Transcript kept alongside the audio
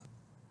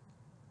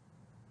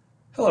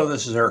Hello,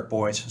 this is Eric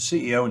Boyce,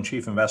 CEO and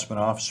Chief Investment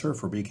Officer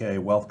for BK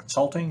Wealth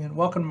Consulting, and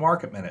welcome to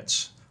Market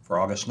Minutes for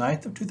August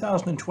 9th of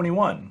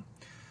 2021.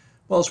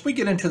 Well, as we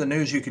get into the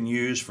news you can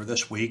use for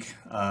this week,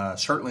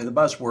 certainly the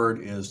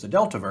buzzword is the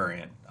Delta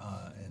variant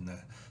and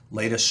the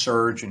latest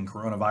surge in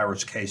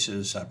coronavirus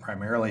cases,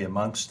 primarily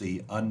amongst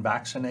the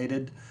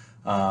unvaccinated,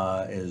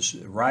 is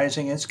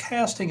rising. It's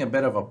casting a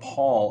bit of a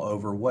pall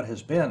over what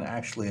has been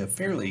actually a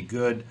fairly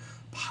good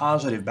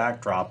positive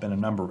backdrop in a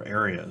number of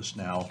areas.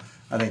 Now,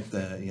 I think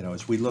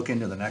as we look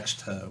into the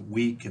next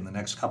week and the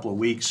next couple of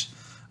weeks,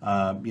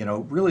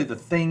 really the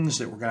things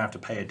that we're going to have to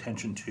pay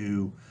attention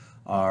to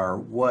are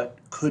what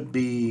could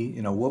be,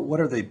 what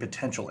are the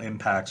potential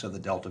impacts of the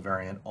Delta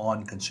variant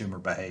on consumer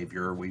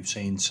behavior. We've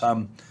seen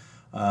some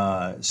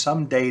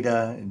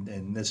data,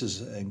 and this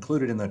is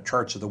included in the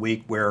charts of the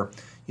week, where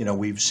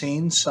we've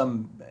seen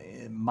some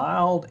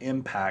mild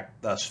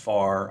impact thus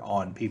far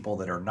on people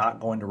that are not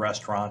going to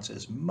restaurants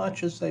as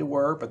much as they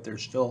were, but they're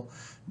still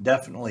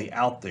definitely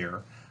out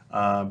there.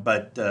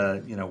 But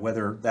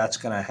whether that's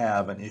going to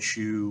have an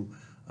issue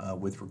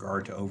with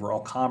regard to overall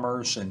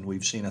commerce, and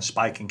we've seen a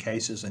spike in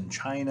cases in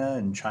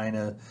China,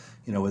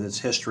 with its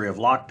history of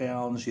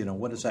lockdowns,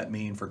 what does that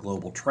mean for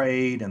global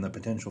trade and the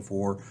potential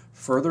for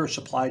further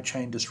supply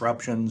chain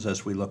disruptions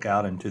as we look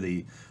out into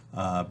the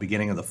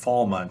beginning of the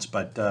fall months.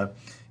 But,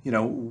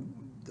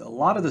 a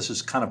lot of this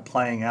is kind of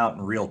playing out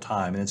in real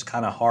time, and it's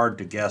kind of hard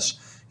to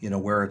guess,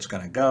 where it's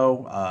going to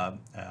go.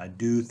 I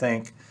do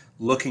think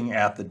looking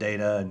at the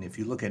data, and if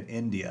you look at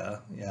India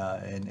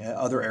and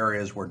other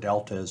areas where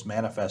Delta has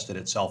manifested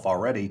itself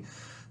already,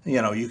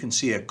 you can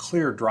see a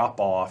clear drop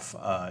off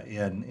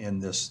in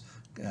this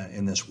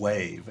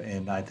wave.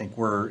 And I think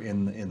we're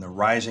in the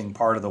rising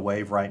part of the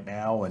wave right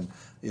now, and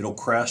it'll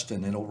crest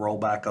and it'll roll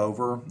back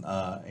over,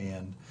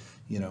 and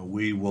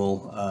we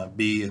will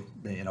be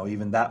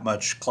even that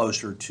much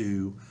closer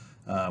to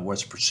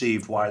what's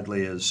perceived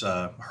widely as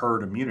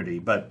herd immunity.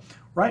 But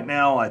right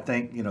now, I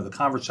think the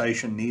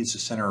conversation needs to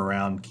center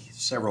around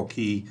several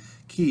key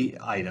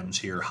items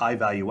here. High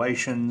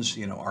valuations.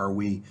 Are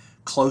we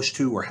close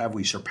to or have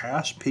we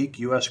surpassed peak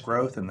U.S.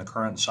 growth in the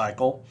current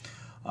cycle?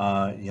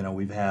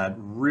 We've had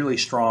really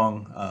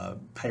strong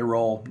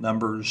payroll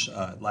numbers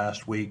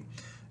last week.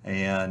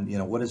 And,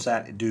 what does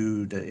that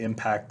do to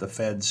impact the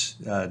Fed's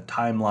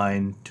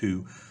timeline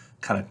to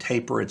kind of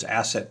taper its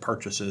asset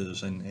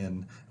purchases?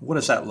 And what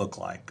does that look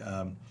like?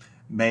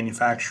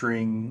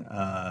 Manufacturing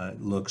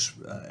looks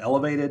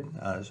elevated,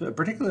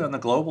 particularly on the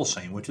global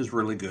scene, which is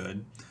really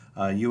good.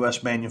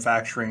 U.S.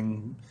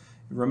 manufacturing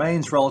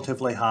remains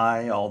relatively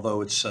high,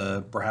 although it's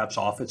perhaps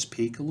off its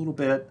peak a little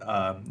bit.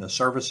 The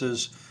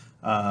services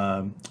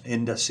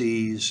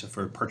indices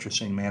for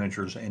Purchasing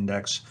Managers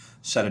Index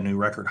set a new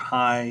record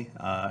high,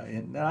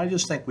 and I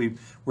just think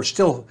we're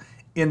still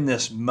in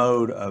this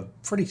mode of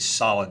pretty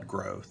solid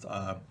growth.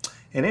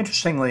 And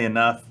interestingly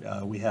enough,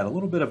 we had a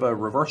little bit of a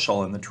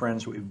reversal in the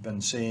trends we've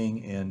been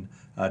seeing in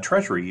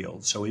Treasury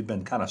yields. So we've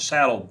been kind of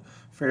saddled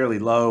fairly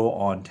low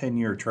on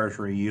 10-year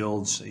Treasury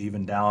yields,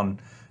 even down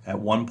at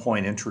one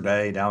point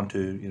intraday, down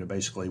to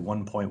basically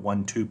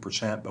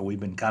 1.12%. But we've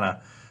been kind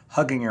of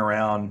hugging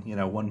around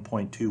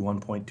 1.2,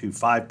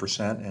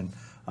 1.25%, and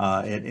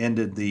it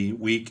ended the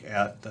week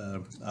at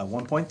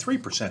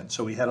 1.3%.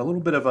 So we had a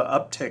little bit of an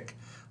uptick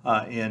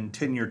in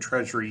 10-year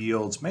Treasury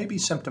yields, maybe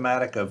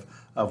symptomatic of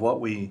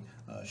what we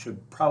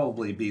should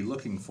probably be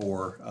looking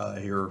for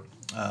here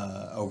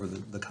over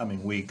the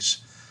coming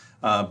weeks.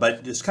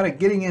 But just kind of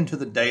getting into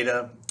the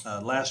data,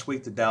 last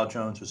week the Dow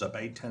Jones was up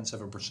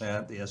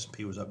 0.8%, the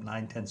S&P was up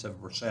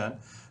 0.9%,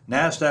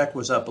 NASDAQ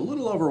was up a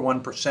little over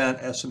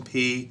 1%,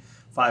 S&P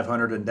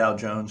 500 and Dow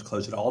Jones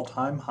closed at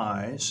all-time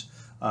highs.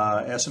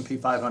 S&P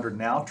 500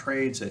 now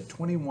trades at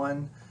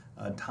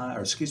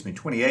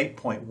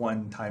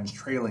 28.1 times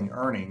trailing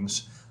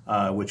earnings,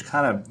 which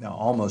kind of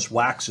almost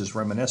waxes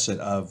reminiscent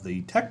of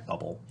the tech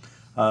bubble.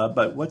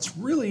 But what's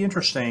really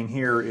interesting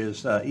here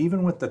is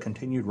even with the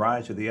continued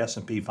rise of the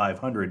S&P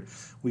 500,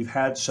 we've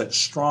had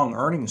such strong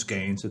earnings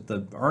gains that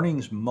the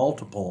earnings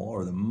multiple,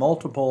 or the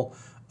multiple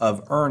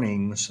of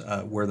earnings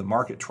where the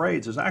market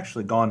trades, has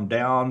actually gone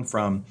down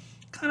from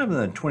kind of in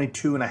the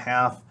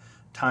 22.5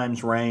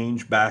 times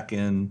range back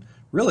in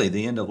really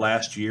the end of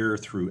last year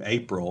through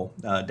April,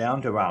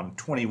 down to around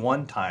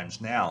 21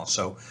 times now.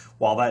 So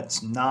while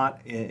that's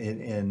not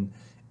in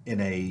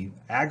a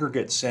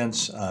aggregate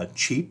sense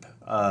cheap,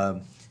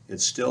 it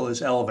still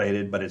is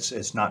elevated, but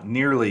it's not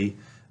nearly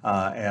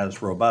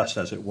as robust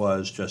as it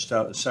was just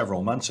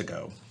several months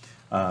ago.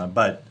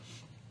 But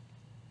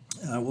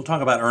we'll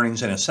talk about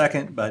earnings in a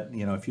second. But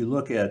if you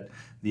look at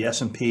the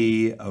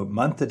S&P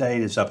month to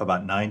date is up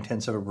about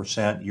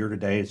 0.9%. Year to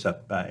date, it's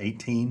up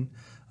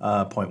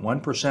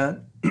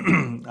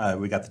 18.1%.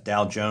 We got the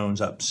Dow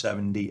Jones up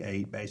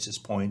 78 basis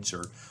points,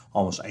 or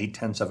almost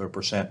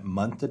 0.8%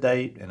 month to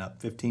date, and up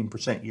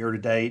 15% year to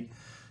date.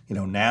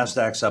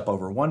 NASDAQ's up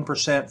over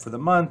 1% for the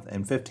month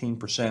and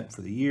 15%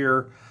 for the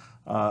year.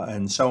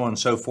 and so on and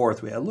so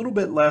forth. We had a little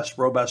bit less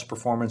robust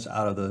performance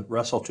out of the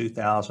Russell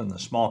 2000, the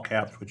small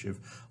caps, which have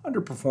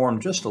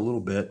underperformed just a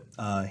little bit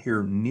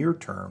here near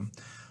term.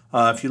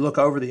 If you look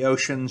over the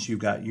oceans, you've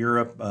got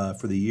Europe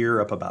for the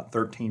year up about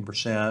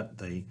 13%,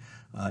 the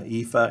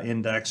EFA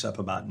index up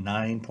about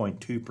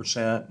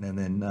 9.2%, and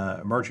then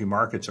emerging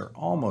markets are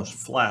almost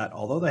flat,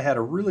 although they had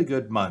a really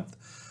good month.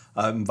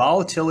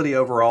 Volatility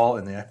overall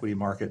in the equity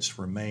markets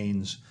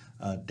remains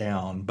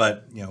down,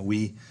 but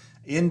we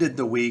ended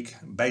the week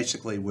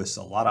basically with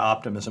a lot of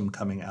optimism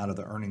coming out of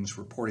the earnings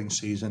reporting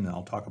season, and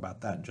I'll talk about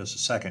that in just a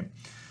second.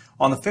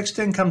 On the fixed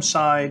income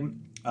side,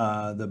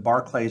 the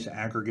Barclays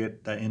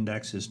aggregate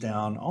index is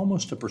down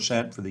almost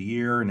 1% for the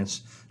year, and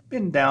it's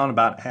been down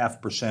about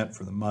 0.5%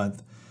 for the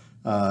month,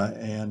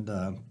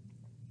 and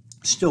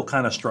still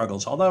kind of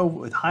struggles. Although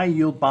with high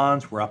yield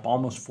bonds, we're up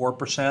almost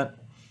 4%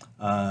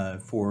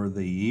 for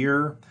the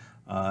year,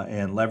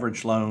 and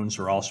leveraged loans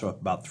are also up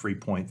about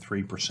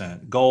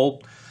 3.3%.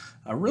 Gold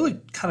really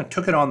kind of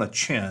took it on the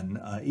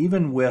chin,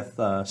 even with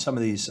some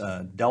of these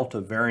Delta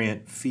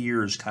variant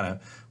fears kind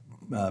of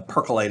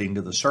percolating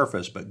to the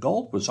surface. But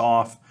gold was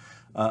off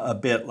a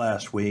bit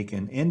last week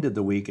and ended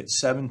the week at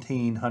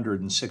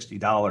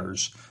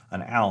 $1,760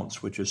 an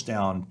ounce, which is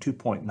down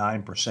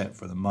 2.9%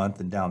 for the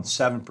month and down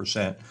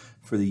 7%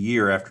 for the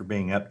year after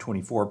being up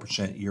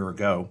 24% a year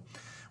ago.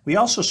 We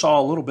also saw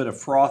a little bit of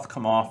froth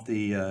come off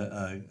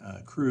the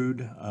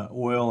crude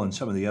oil and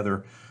some of the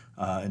other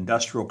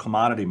industrial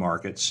commodity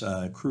markets.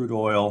 Crude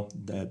oil,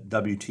 the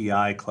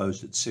WTI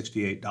closed at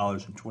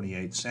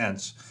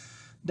 $68.28,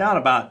 down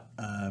about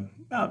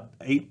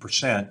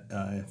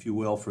 8%, if you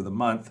will, for the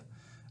month,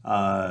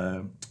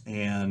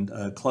 and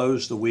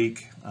closed the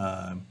week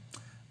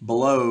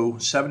below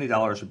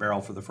 $70 a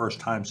barrel for the first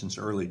time since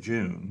early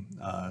June.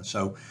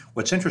 So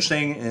what's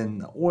interesting in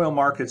the oil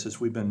markets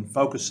is we've been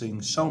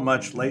focusing so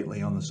much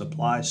lately on the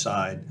supply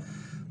side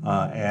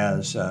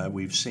as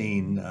we've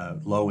seen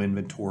low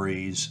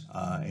inventories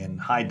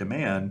and high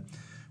demand.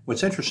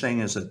 What's interesting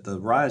is that the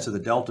rise of the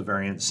Delta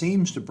variant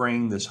seems to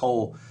bring this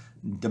whole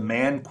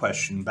demand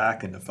question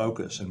back into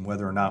focus, and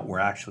whether or not we're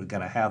actually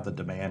going to have the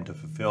demand to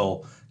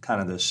fulfill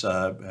kind of this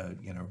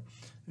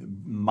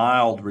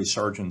mild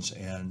resurgence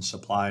in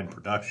supply and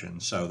production.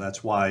 So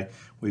that's why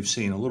we've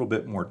seen a little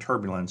bit more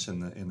turbulence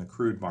in the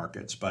crude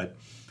markets. But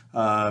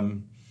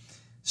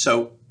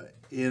so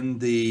in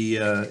the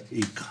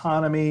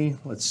economy,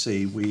 let's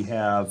see, we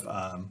have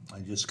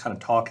just kind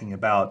of talking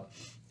about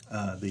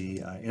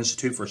the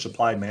Institute for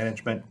Supply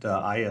Management,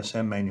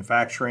 ISM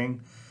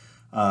Manufacturing,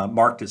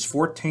 marked its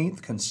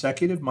 14th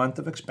consecutive month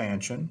of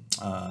expansion.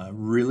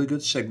 Really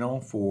good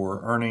signal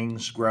for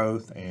earnings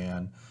growth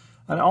and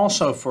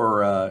also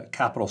for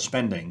capital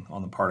spending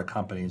on the part of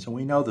companies. And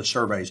we know the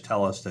surveys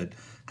tell us that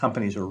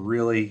companies are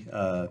really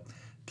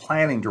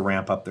planning to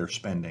ramp up their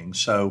spending.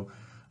 So,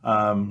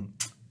 and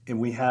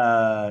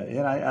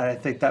I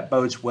think that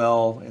bodes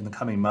well in the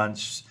coming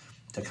months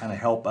to kind of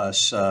help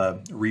us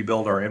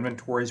rebuild our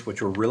inventories,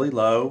 which were really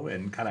low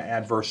and kind of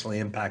adversely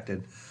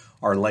impacted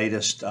our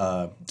latest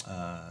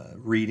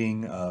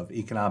reading of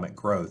economic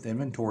growth.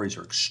 Inventories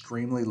are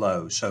extremely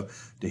low. So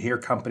to hear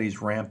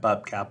companies ramp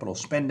up capital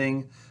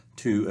spending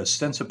to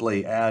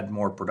ostensibly add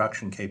more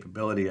production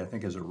capability, I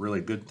think is a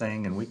really good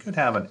thing. And we could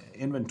have an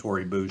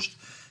inventory boost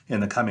in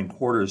the coming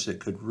quarters that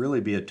could really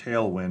be a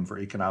tailwind for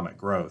economic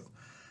growth.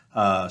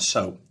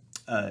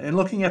 And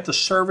looking at the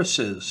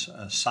services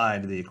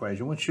side of the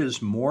equation, which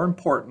is more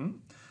important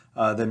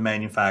than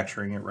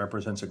manufacturing, it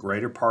represents a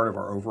greater part of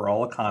our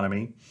overall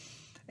economy.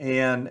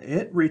 And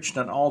it reached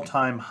an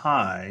all-time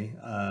high,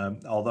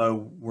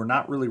 although we're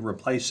not really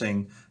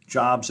replacing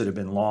jobs that have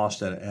been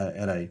lost at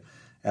a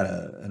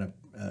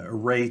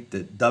rate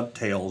that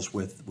dovetails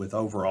with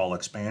overall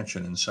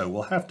expansion. And so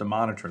we'll have to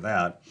monitor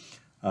that.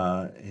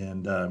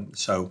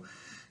 So,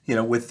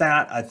 with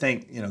that, I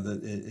think,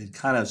 it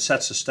kind of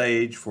sets the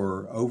stage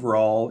for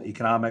overall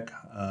economic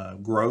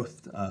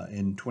growth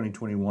in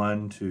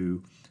 2021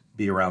 to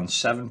be around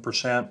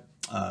 7%.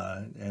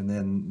 And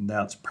then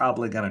that's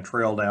probably going to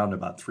trail down to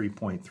about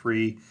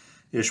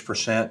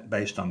 3.3-ish%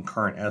 based on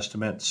current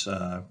estimates,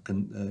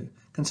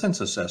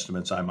 consensus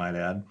estimates, I might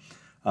add,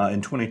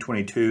 in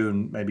 2022,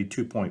 and maybe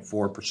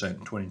 2.4% in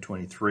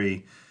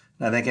 2023.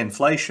 And I think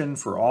inflation,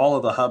 for all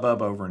of the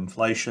hubbub over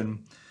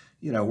inflation,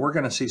 we're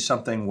going to see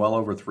something well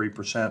over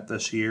 3%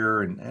 this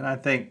year. And I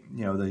think,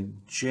 the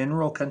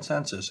general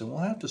consensus, and we'll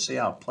have to see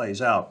how it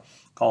plays out,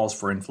 calls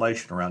for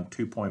inflation around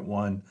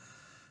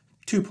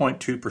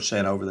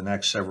 2.2% over the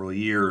next several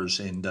years.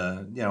 And,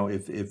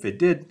 if it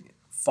did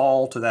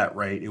fall to that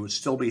rate, it would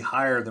still be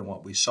higher than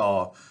what we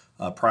saw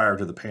prior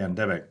to the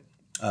pandemic.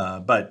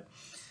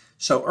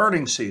 So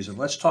earnings season,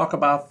 let's talk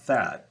about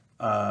that.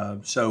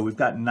 So we've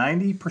got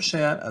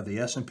 90% of the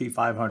S&P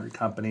 500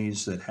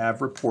 companies that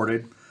have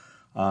reported.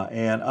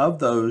 And of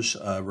those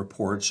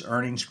reports,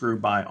 earnings grew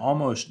by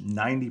almost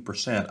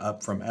 90%,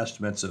 up from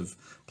estimates of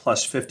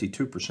plus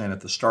 52%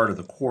 at the start of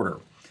the quarter.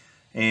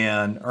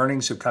 And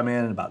earnings have come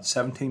in about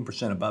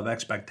 17% above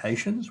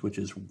expectations, which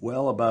is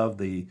well above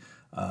the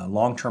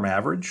long-term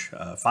average,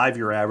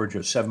 5-year average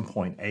of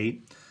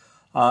 7.8.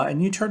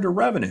 And you turn to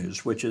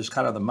revenues, which is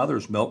kind of the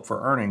mother's milk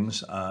for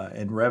earnings,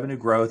 and revenue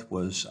growth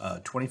was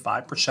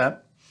 25%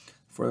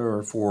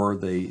 for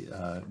the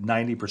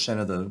 90%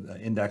 of the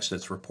index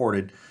that's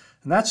reported.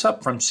 And that's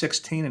up from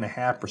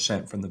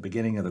 16.5% from the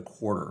beginning of the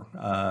quarter.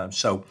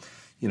 So,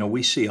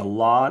 we see a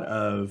lot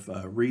of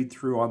read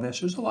through on this.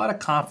 There's a lot of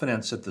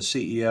confidence at the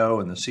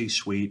CEO and the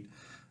C-suite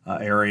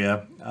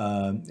area.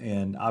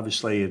 And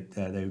obviously,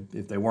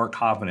 if they weren't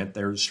confident,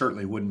 they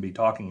certainly wouldn't be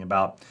talking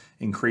about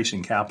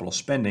increasing capital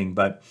spending.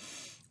 But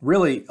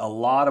really, a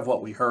lot of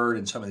what we heard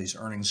in some of these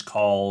earnings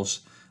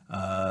calls,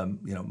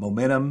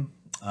 momentum,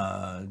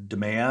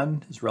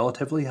 demand is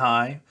relatively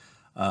high.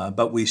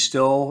 But we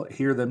still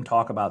hear them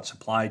talk about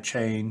supply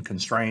chain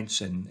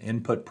constraints and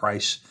input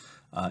price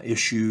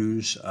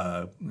issues,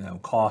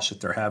 costs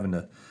that they're having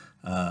to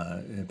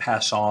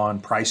pass on,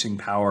 pricing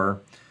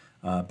power.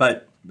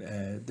 But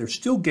they're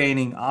still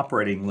gaining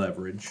operating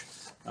leverage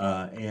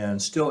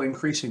and still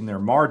increasing their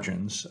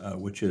margins,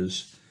 which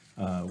is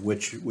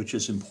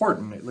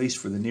important, at least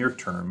for the near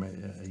term.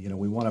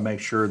 We want to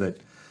make sure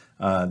that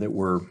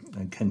we're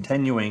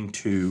continuing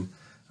to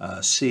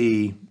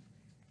see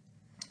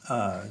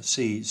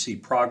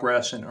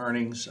progress in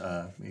earnings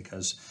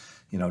because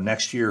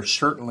next year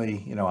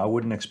certainly I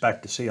wouldn't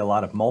expect to see a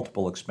lot of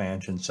multiple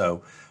expansion.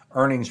 So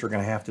earnings are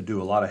going to have to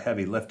do a lot of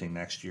heavy lifting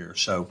next year.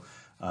 So,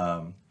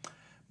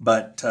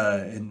 but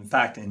in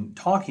fact, in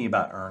talking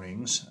about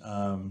earnings,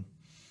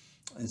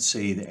 let's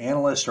see, the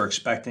analysts are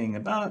expecting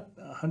about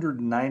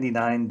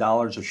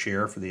 $199 a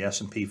share for the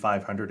S&P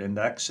 500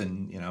 index,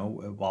 and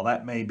while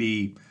that may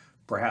be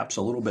perhaps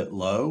a little bit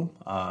low,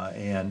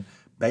 and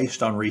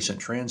based on recent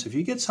trends, if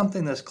you get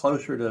something that's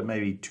closer to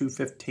maybe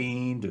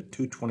 215 to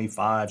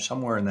 225,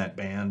 somewhere in that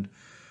band,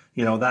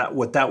 that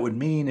what that would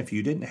mean if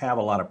you didn't have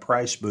a lot of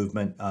price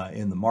movement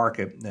in the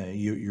market,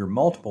 your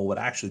multiple would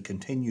actually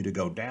continue to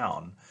go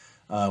down,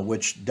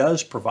 which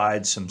does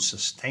provide some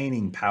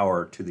sustaining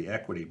power to the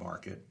equity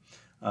market.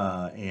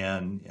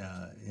 And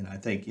I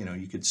think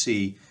you could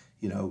see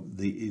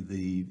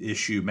the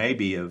issue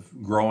maybe of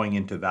growing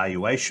into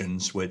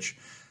valuations, which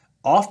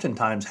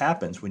oftentimes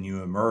happens when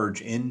you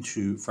emerge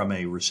from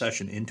a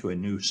recession into a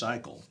new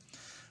cycle.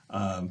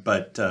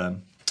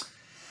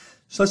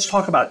 So let's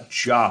talk about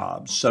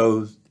jobs.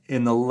 So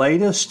in the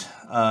latest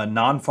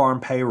non-farm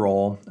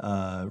payroll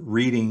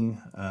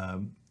reading,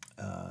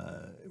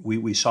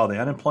 we saw the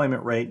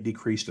unemployment rate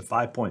decrease to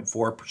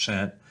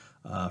 5.4%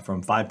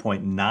 from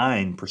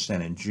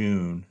 5.9% in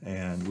June,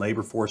 and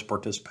labor force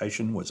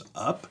participation was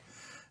up,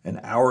 and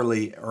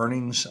hourly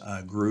earnings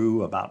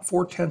grew about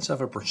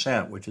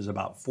 0.4%, which is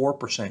about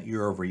 4%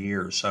 year over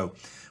year. So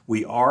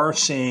we are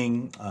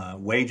seeing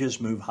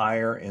wages move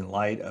higher in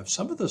light of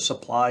some of the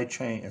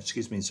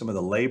some of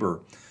the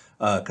labor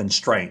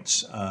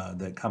constraints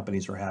that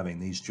companies are having.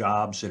 These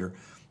jobs that are,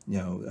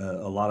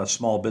 a lot of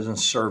small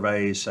business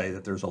surveys say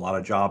that there's a lot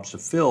of jobs to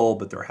fill,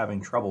 but they're having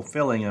trouble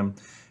filling them,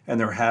 and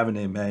they're having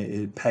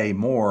to pay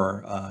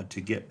more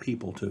to get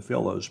people to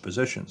fill those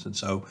positions. And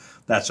so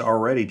that's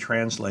already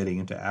translating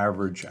into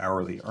average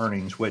hourly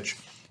earnings, which,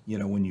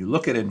 when you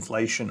look at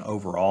inflation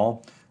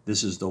overall,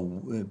 this is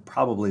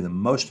probably the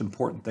most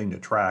important thing to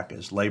track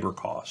is labor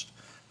cost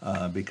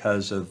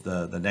because of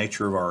the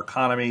nature of our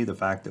economy, the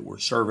fact that we're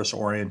service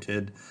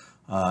oriented,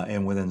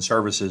 and within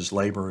services,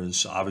 labor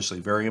is obviously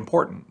very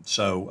important.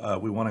 So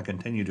we want to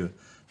continue to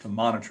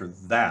monitor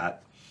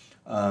that.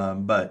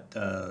 But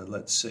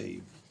let's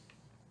see.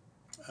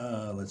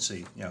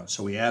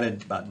 So we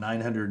added about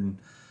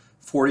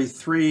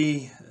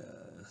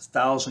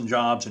 943,000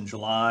 jobs in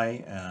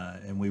July,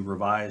 and we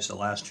revised the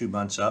last 2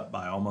 months up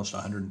by almost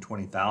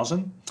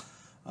 120,000.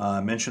 I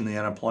mentioned the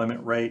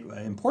unemployment rate.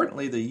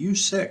 Importantly, the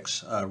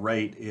U6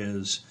 rate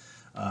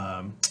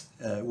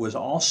was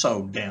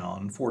also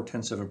down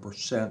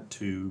 0.4%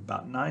 to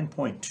about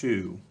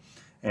 9.2.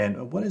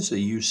 And what is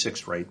the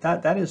U6 rate?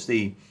 That is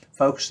the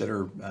folks that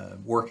are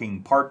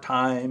working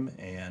part-time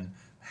and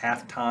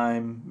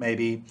half-time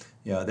maybe,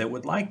 that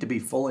would like to be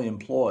fully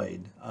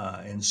employed.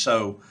 And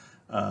so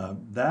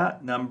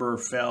that number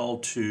fell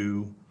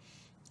to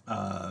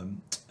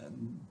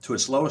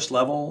its lowest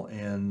level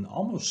in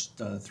almost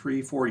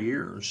 3-4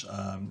 years.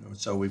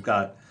 So we've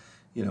got,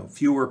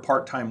 fewer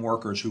part-time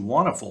workers who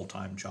want a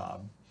full-time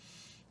job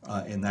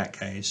in that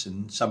case.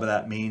 And some of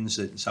that means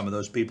that some of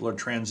those people are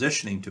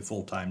transitioning to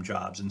full-time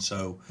jobs. And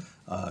so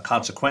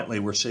consequently,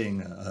 we're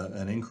seeing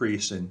an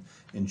increase in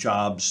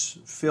jobs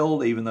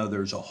filled, even though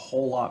there's a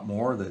whole lot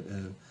more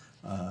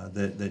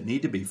that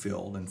need to be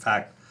filled. In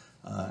fact,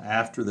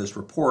 after this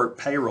report,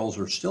 payrolls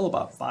are still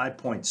about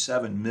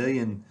 5.7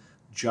 million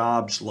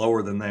jobs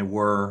lower than they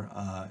were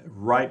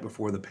right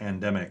before the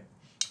pandemic.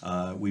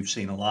 We've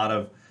seen a lot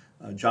of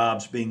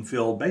jobs being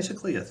filled.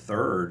 Basically, a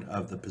third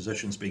of the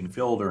positions being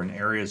filled are in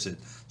areas that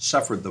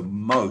suffered the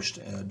most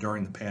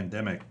during the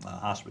pandemic,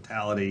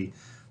 hospitality.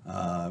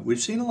 We've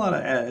seen a lot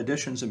of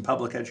additions in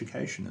public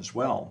education as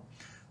well.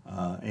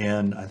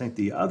 And I think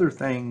the other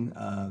thing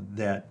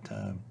that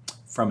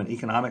from an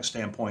economic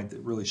standpoint that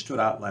really stood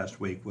out last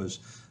week was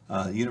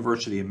the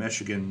University of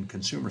Michigan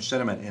Consumer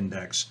Sentiment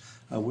Index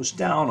was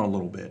down a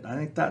little bit. I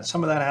think that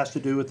some of that has to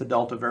do with the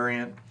Delta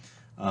variant.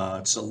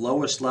 It's the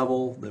lowest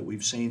level that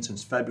we've seen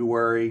since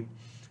February.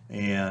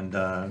 And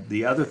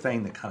the other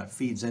thing that kind of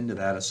feeds into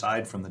that,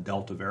 aside from the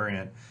Delta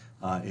variant,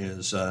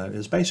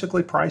 is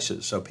basically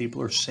prices. So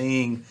people are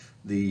seeing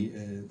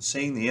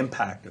the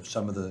impact of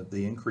some of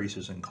the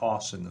increases in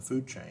costs in the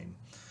food chain.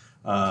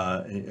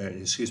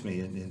 Excuse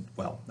me,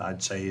 well,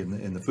 I'd say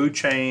in the food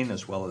chain,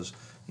 as well as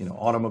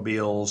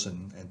automobiles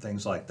and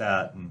things like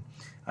that. And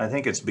I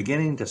think it's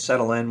beginning to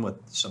settle in with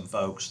some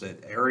folks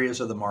that areas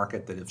of the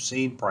market that have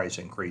seen price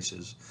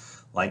increases,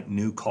 like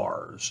new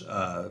cars,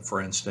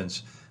 for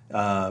instance,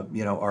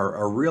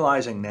 are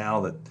realizing now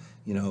that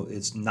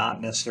it's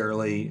not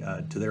necessarily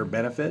to their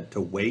benefit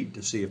to wait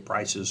to see if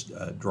prices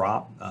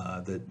drop.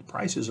 That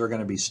prices are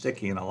going to be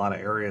sticky in a lot of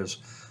areas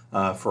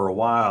for a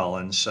while,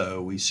 and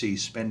so we see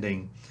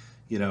spending,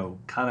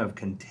 kind of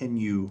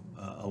continue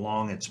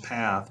along its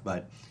path.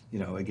 But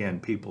again,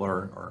 people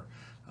are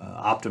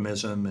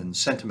optimism and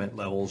sentiment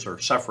levels are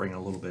suffering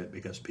a little bit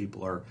because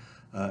people are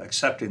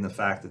accepting the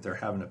fact that they're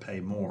having to pay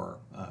more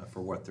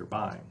for what they're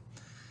buying.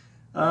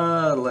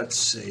 Let's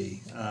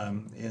see.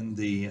 In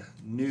the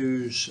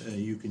news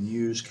you can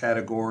use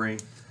category,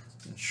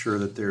 I'm sure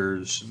that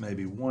there's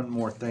maybe one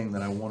more thing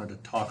that I wanted to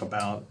talk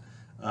about.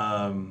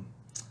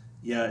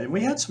 Yeah, and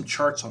we had some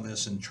charts on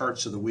this in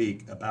Charts of the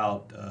Week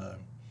about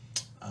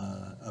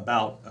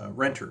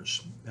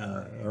renters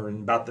or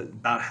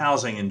about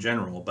housing in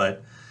general.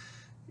 But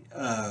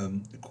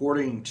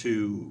according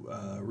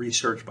to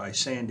research by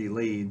Sandy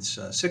Leeds,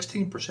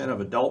 16%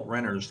 of adult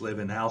renters live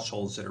in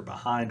households that are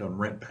behind on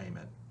rent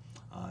payment,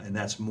 and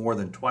that's more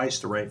than twice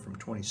the rate from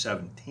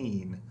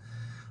 2017.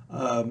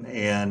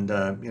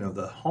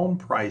 The home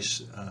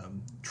price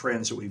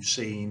trends that we've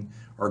seen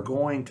are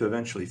going to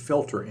eventually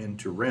filter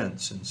into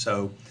rents. And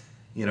so,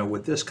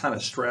 with this kind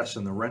of stress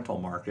in the rental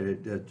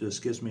market, it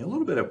just gives me a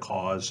little bit of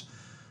pause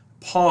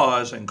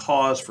and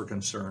cause for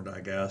concern,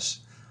 I guess.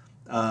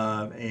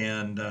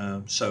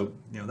 So,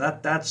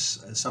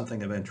 that's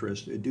something of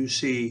interest. I do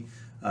see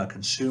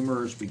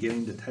consumers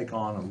beginning to take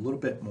on a little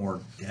bit more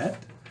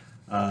debt.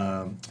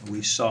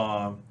 We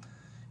saw,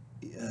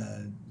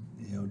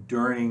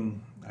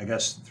 during, I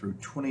guess, through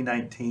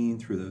 2019,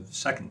 through the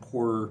second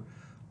quarter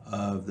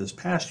of this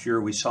past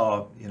year, we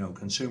saw,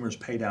 consumers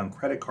pay down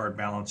credit card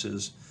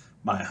balances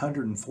by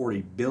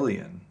 140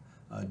 billion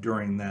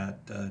during that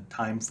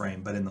time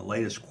frame. But in the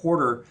latest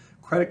quarter,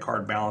 credit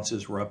card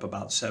balances were up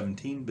about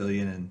 17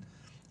 billion, and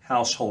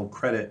household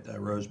credit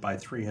rose by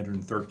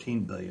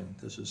 313 billion.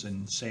 This is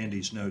in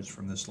Sandy's notes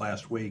from this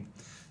last week.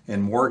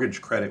 And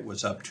mortgage credit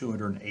was up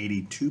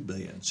 282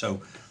 billion. So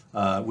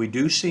we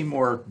do see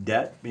more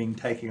debt being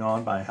taken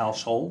on by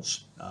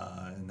households,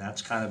 and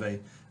that's kind of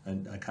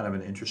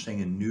an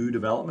interesting and new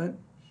development.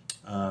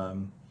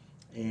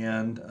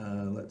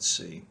 Let's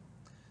see.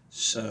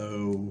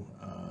 So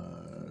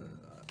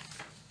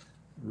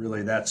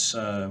really, that's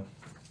I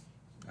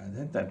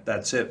think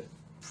that's it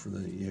for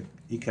the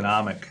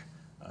economic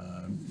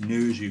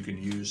news you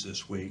can use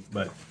this week.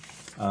 But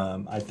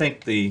I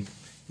think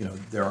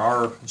there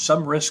are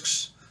some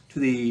risks to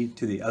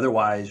the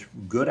otherwise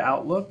good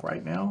outlook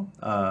right now.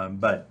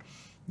 But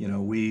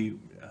we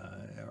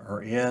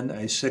are in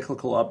a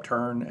cyclical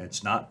upturn.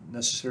 It's not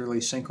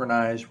necessarily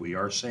synchronized. We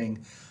are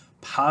seeing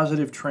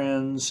positive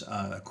trends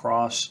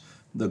across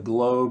the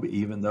globe,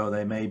 even though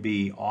they may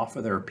be off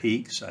of their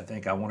peaks. I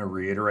think I want to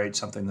reiterate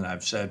something that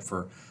I've said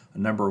for a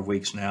number of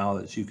weeks now,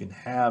 that you can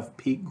have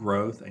peak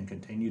growth and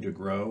continue to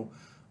grow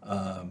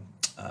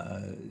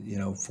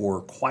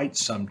for quite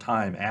some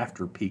time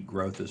after peak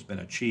growth has been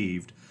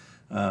achieved.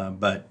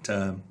 But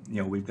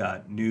we've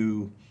got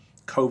new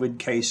COVID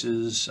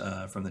cases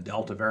from the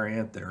Delta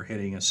variant that are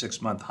hitting a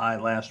 6-month high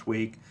last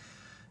week,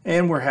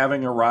 and we're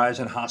having a rise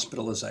in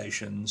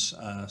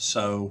hospitalizations.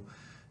 So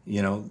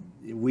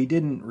we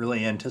didn't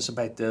really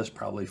anticipate this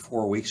probably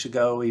 4 weeks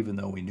ago, even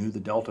though we knew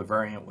the Delta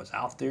variant was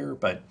out there.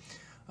 But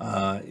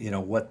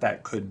what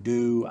that could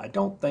do, I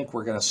don't think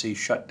we're going to see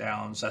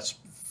shutdowns. That's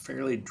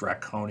fairly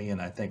draconian.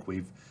 I think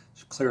we've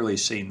clearly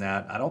seen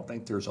that. I don't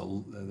think there's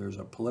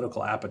a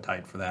political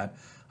appetite for that.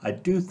 I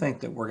do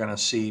think that we're going to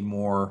see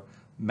more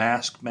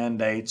mask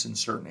mandates in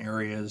certain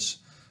areas,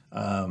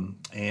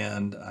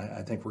 and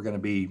I think we're going to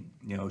be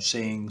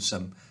seeing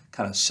some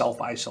kind of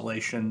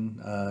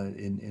self-isolation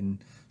in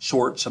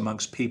sorts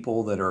amongst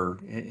people that are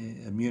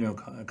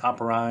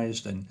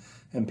immunocompromised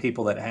and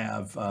people that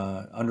have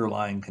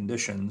underlying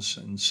conditions.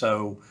 And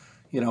so,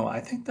 I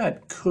think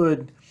that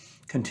could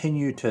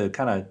continue to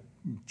kind of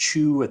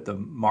chew at the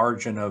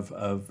margin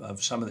of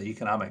some of the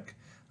economic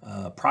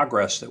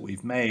progress that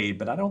we've made,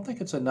 but I don't think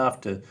it's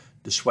enough to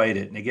dissuade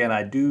it. And again,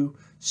 I do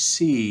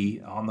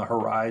see on the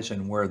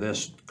horizon where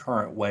this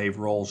current wave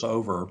rolls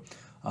over,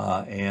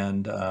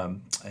 and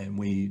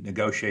we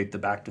negotiate the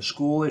back to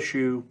school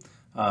issue,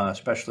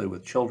 especially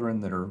with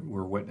children that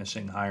we're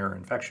witnessing higher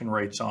infection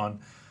rates on.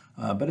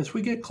 But as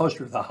we get closer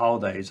to the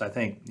holidays, I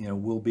think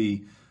we'll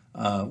be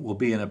we'll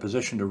be in a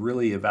position to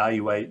really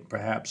evaluate,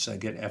 perhaps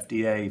get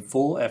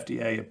full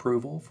FDA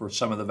approval for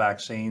some of the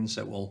vaccines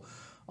that will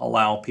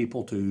allow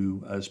people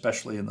to,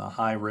 especially in the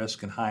high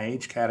risk and high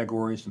age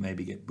categories, to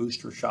maybe get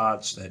booster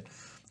shots that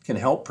can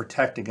help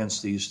protect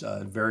against these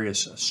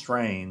various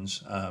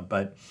strains.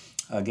 But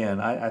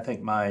again, I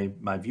think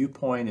my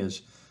viewpoint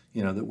is,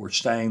 that we're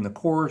staying the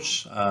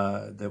course,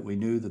 that we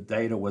knew the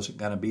data wasn't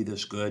going to be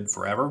this good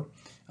forever,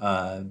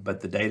 but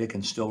the data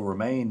can still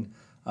remain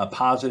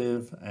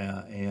positive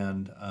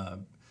and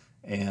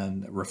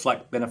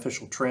reflect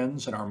beneficial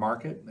trends in our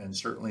market, and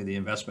certainly the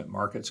investment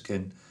markets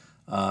can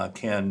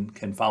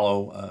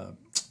follow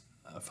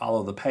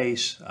the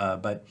pace.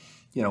 But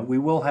we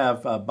will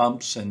have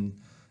bumps and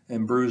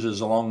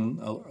bruises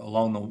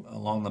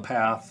along the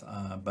path.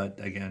 But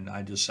again,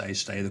 I just say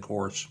stay the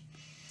course.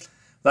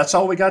 That's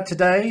all we got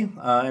today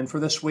and for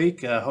this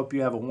week. I hope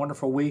you have a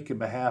wonderful week. On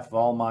behalf of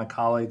all my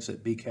colleagues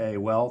at BK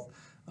Wealth,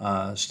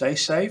 stay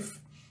safe,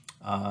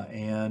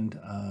 and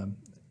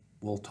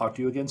we'll talk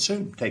to you again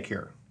soon. Take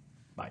care.